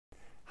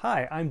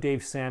Hi, I'm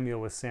Dave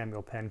Samuel with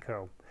Samuel Pen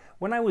Co.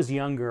 When I was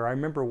younger, I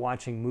remember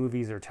watching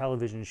movies or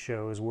television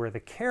shows where the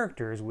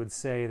characters would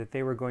say that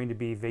they were going to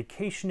be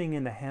vacationing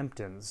in the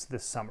Hamptons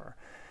this summer.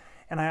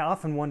 And I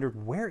often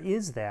wondered, where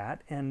is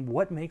that and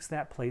what makes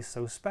that place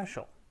so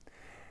special?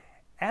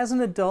 As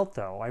an adult,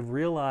 though, I've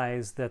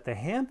realized that the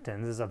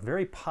Hamptons is a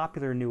very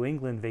popular New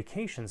England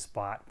vacation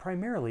spot,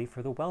 primarily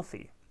for the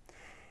wealthy.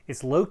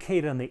 It's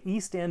located on the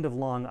east end of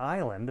Long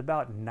Island,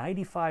 about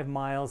 95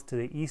 miles to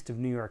the east of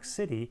New York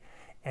City,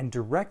 and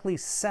directly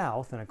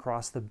south and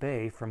across the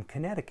bay from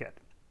Connecticut.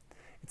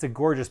 It's a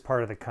gorgeous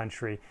part of the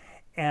country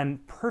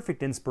and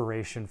perfect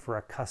inspiration for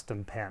a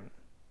custom pen.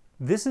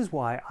 This is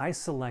why I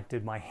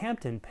selected my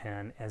Hampton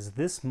pen as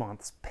this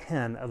month's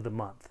Pen of the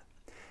Month.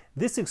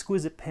 This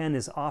exquisite pen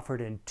is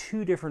offered in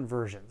two different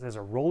versions, as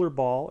a roller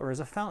ball or as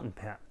a fountain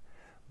pen.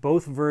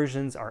 Both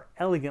versions are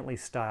elegantly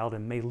styled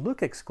and may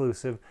look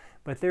exclusive,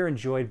 but they're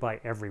enjoyed by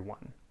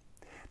everyone.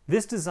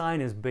 This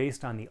design is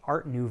based on the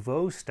Art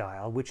Nouveau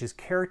style, which is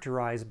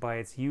characterized by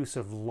its use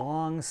of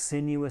long,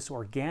 sinuous,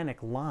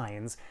 organic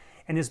lines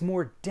and is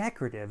more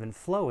decorative and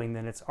flowing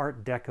than its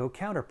Art Deco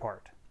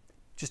counterpart.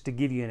 Just to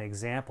give you an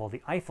example,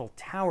 the Eiffel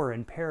Tower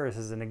in Paris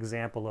is an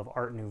example of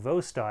Art Nouveau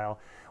style,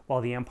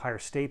 while the Empire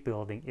State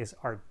Building is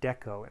Art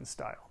Deco in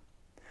style.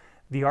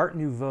 The Art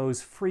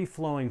Nouveau's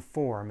free-flowing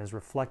form is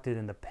reflected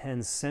in the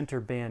pen's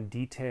center band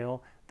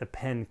detail, the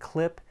pen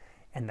clip,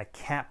 and the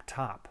cap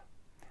top.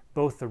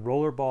 Both the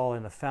rollerball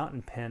and the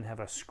fountain pen have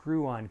a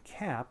screw-on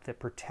cap that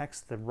protects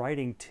the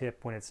writing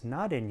tip when it's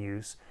not in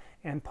use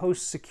and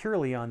posts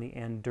securely on the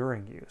end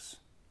during use.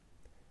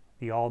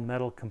 The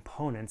all-metal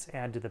components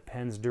add to the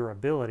pen's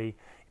durability,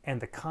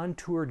 and the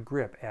contoured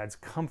grip adds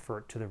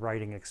comfort to the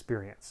writing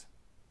experience.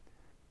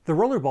 The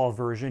rollerball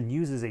version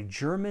uses a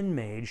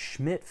German-made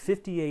Schmidt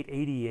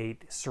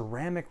 5888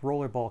 ceramic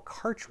rollerball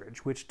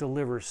cartridge which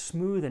delivers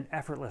smooth and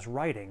effortless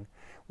writing,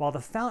 while the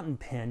fountain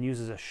pen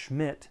uses a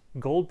Schmidt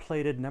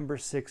gold-plated No.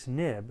 6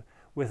 nib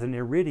with an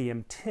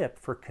iridium tip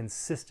for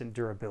consistent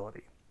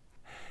durability.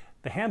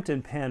 The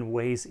Hampton pen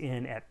weighs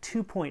in at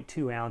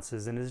 2.2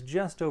 ounces and is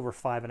just over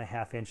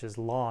 5.5 inches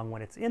long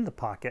when it's in the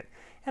pocket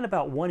and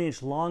about 1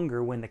 inch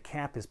longer when the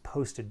cap is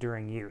posted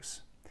during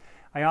use.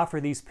 I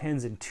offer these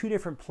pens in two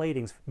different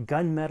platings,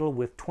 gunmetal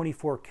with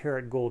 24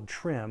 karat gold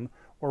trim,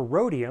 or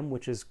rhodium,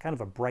 which is kind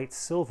of a bright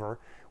silver,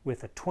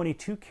 with a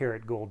 22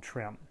 karat gold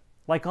trim.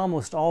 Like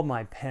almost all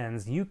my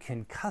pens, you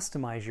can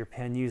customize your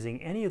pen using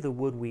any of the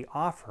wood we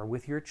offer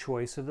with your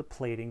choice of the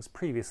platings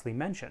previously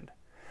mentioned.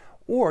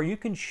 Or you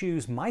can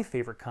choose my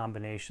favorite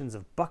combinations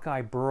of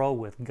Buckeye Burl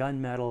with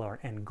gunmetal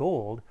and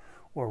gold,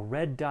 or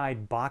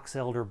red-dyed box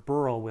elder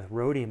burl with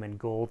rhodium and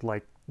gold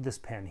like this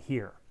pen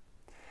here.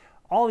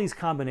 All these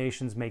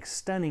combinations make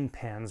stunning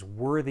pens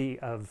worthy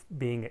of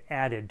being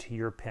added to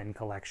your pen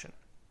collection.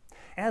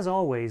 As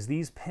always,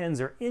 these pens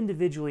are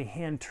individually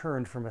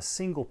hand-turned from a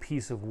single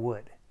piece of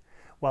wood.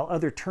 While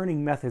other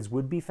turning methods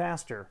would be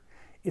faster,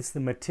 it's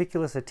the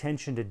meticulous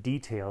attention to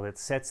detail that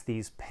sets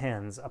these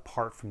pens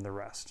apart from the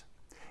rest.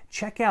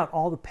 Check out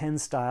all the pen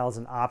styles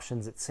and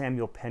options at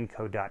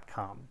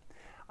samuelpenco.com.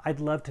 I'd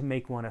love to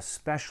make one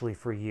especially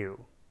for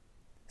you.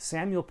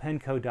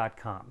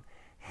 samuelpenco.com.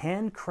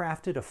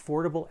 Handcrafted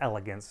affordable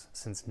elegance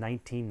since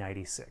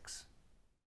 1996.